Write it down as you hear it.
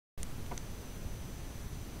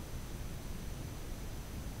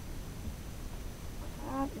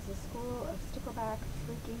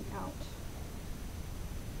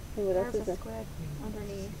And what else There's is a there? squid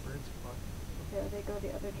underneath. There, they go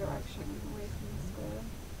the other direction, away from the squid.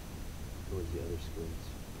 Towards the other squids.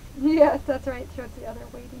 Yes, that's right, towards the other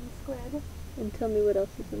waiting squid. And tell me what else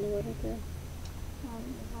is in the water there.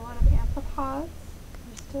 There's a lot of amphipods.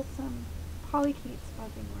 There's still some polychaetes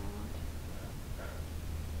buzzing around.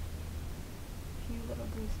 A few little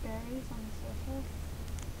gooseberries on the surface.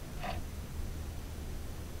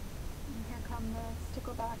 And here come the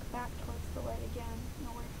stickleback back towards the light again,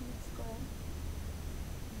 away from the squid.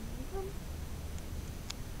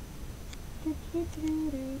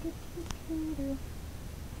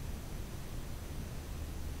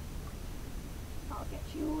 I'll get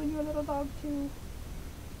you and your little dog too.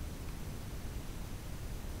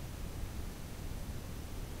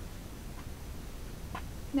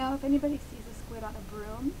 Now, if anybody sees a squid on a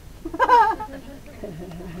broom,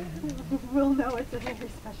 we'll know it's a very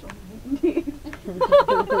special night indeed. Some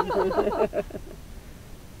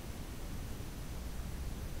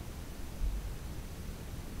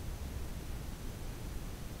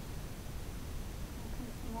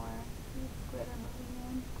more. The squid are moving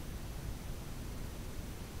in.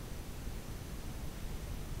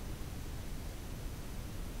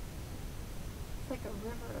 It's like a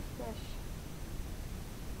river of fish.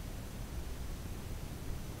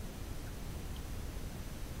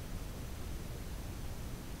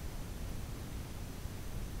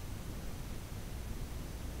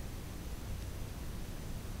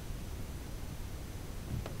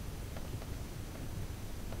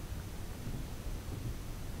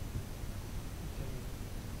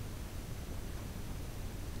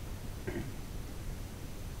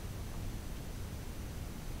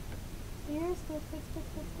 Here's good. I think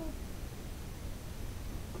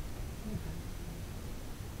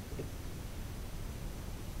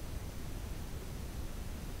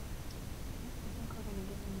we're going to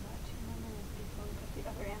give them about 2 more minutes before we put the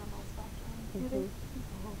other animals back in. Mhm.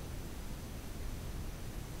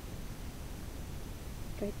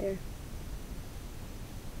 Right there.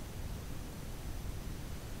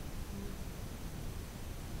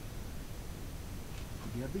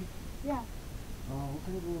 Gabby? Yeah. What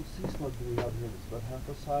kind of little sea slug do we have here that's about half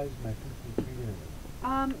the size and I think we treated it?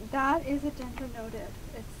 That is a dendronodid.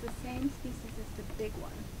 It's the same species as the big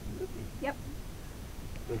one. Really? Yep.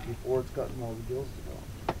 But before it's gotten all the gills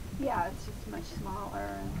developed. Yeah, it's just much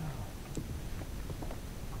smaller and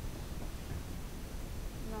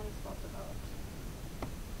not as well developed.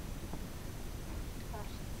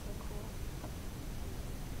 Gosh, it's so cool.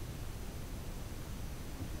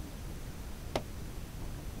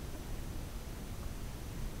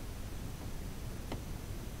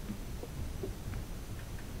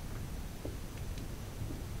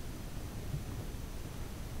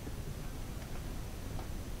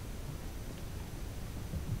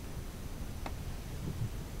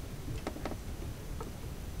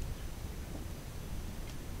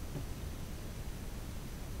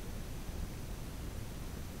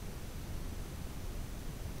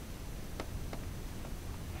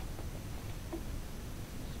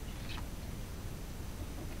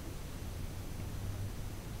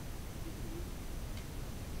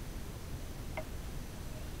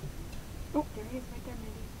 Oh, there he is right there,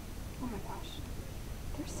 Mindy. Oh my gosh.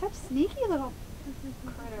 They're such sneaky little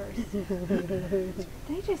critters.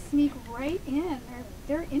 They just sneak right in.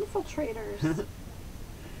 They're infiltrators.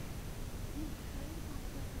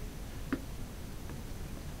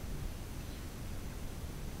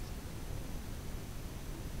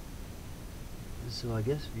 So I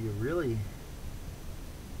guess if you're really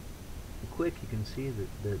quick, you can see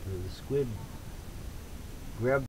that the squid grabbed